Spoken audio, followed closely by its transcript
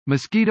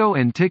Mosquito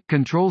and tick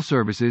control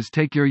services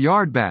take your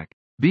yard back.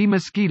 Be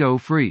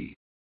mosquito-free.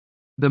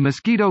 The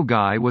Mosquito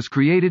Guy was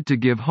created to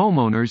give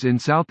homeowners in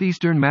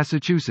southeastern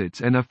Massachusetts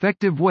an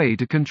effective way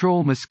to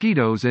control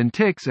mosquitoes and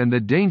ticks and the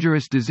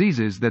dangerous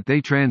diseases that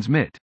they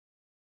transmit.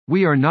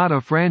 We are not a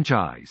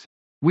franchise.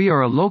 We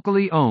are a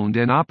locally owned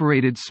and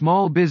operated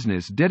small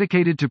business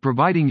dedicated to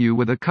providing you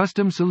with a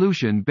custom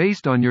solution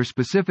based on your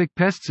specific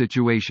pest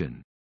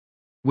situation.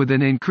 With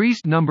an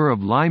increased number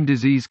of Lyme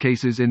disease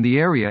cases in the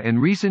area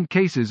and recent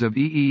cases of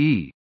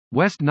EEE,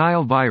 West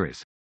Nile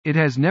virus, it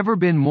has never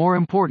been more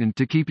important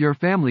to keep your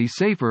family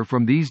safer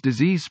from these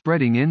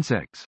disease-spreading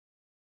insects.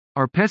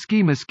 Are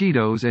pesky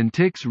mosquitoes and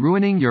ticks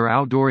ruining your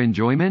outdoor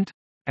enjoyment?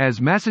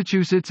 As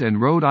Massachusetts and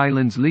Rhode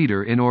Island's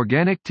leader in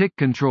organic tick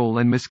control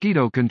and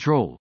mosquito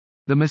control,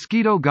 the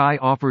Mosquito Guy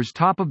offers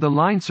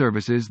top-of-the-line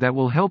services that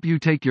will help you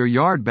take your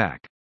yard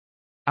back.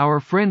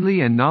 Our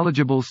friendly and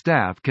knowledgeable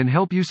staff can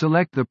help you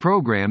select the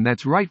program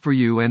that's right for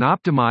you and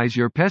optimize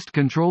your pest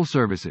control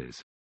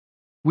services.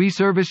 We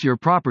service your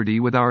property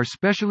with our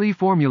specially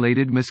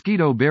formulated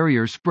mosquito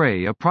barrier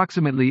spray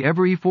approximately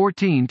every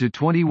 14 to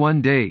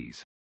 21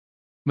 days.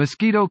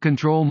 Mosquito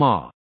Control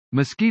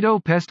Mosquito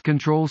Pest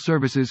Control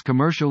Services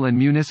Commercial and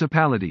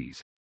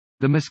Municipalities.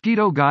 The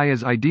Mosquito Guy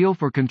is ideal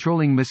for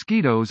controlling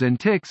mosquitoes and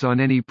ticks on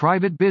any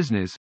private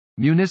business,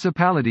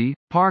 municipality,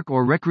 park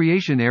or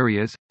recreation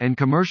areas, and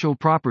commercial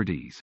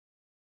properties.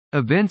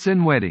 Events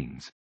and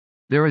weddings.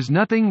 There is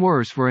nothing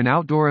worse for an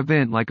outdoor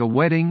event like a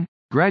wedding,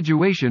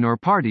 graduation or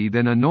party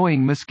than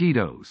annoying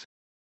mosquitoes.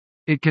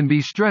 It can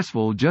be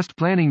stressful just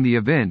planning the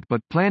event,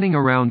 but planning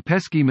around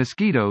pesky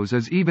mosquitoes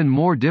is even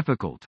more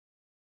difficult.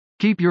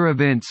 Keep your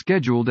event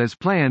scheduled as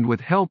planned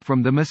with help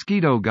from the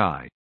Mosquito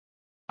Guy.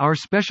 Our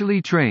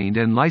specially trained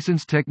and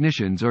licensed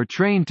technicians are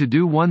trained to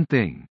do one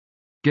thing: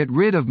 get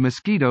rid of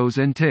mosquitoes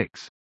and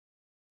ticks.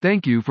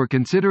 Thank you for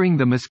considering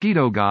the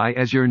Mosquito Guy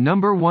as your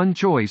number one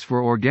choice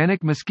for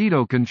organic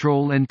mosquito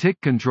control and tick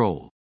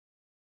control.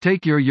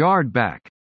 Take your yard back.